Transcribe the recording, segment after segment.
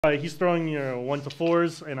He's throwing 1 to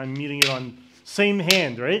 4s, and I'm meeting it on same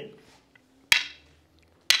hand, right?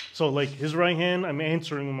 So like his right hand, I'm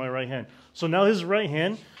answering with my right hand. So now his right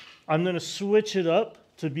hand, I'm going to switch it up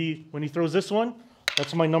to be, when he throws this one,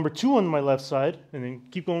 that's my number 2 on my left side, and then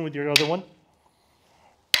keep going with your other one.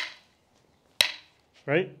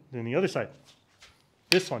 Right? Then the other side.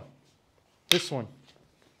 This one. This one.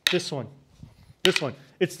 This one. This one.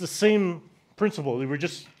 It's the same principle. We're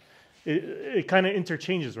just, it kind of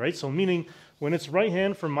interchanges, right? So meaning when it's right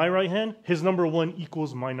hand for my right hand, his number 1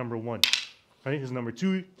 equals my number 1. Right? His number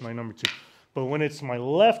 2, my number 2. But when it's my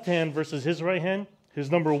left hand versus his right hand, his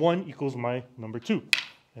number 1 equals my number 2.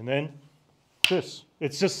 And then this.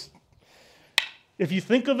 It's just, if you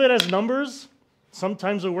think of it as numbers,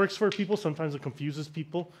 sometimes it works for people, sometimes it confuses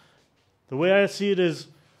people. The way I see it is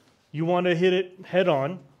you want to hit it head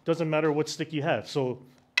on, doesn't matter what stick you have. So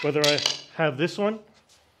whether I have this one,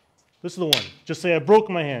 this is the one. Just say I broke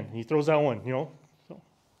my hand. He throws that one, you know.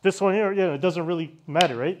 This one here, yeah, it doesn't really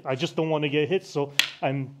matter, right? I just don't want to get hit, so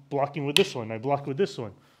I'm blocking with this one. I block with this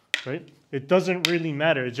one, right? It doesn't really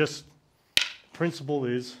matter. It just, the principle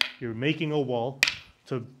is you're making a wall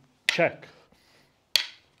to check.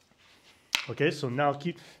 Okay, so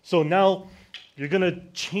now you're gonna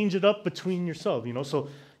change it up between yourself, you know. So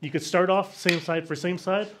you could start off same side for same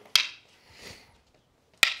side.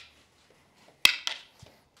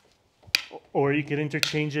 Or you can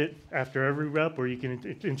interchange it after every rep, or you can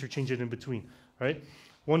interchange it in between, right?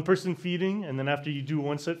 One person feeding, and then after you do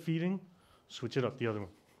one set feeding, switch it up the other one,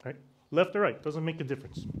 right? Left or right, doesn't make a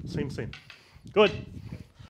difference. Same. Good.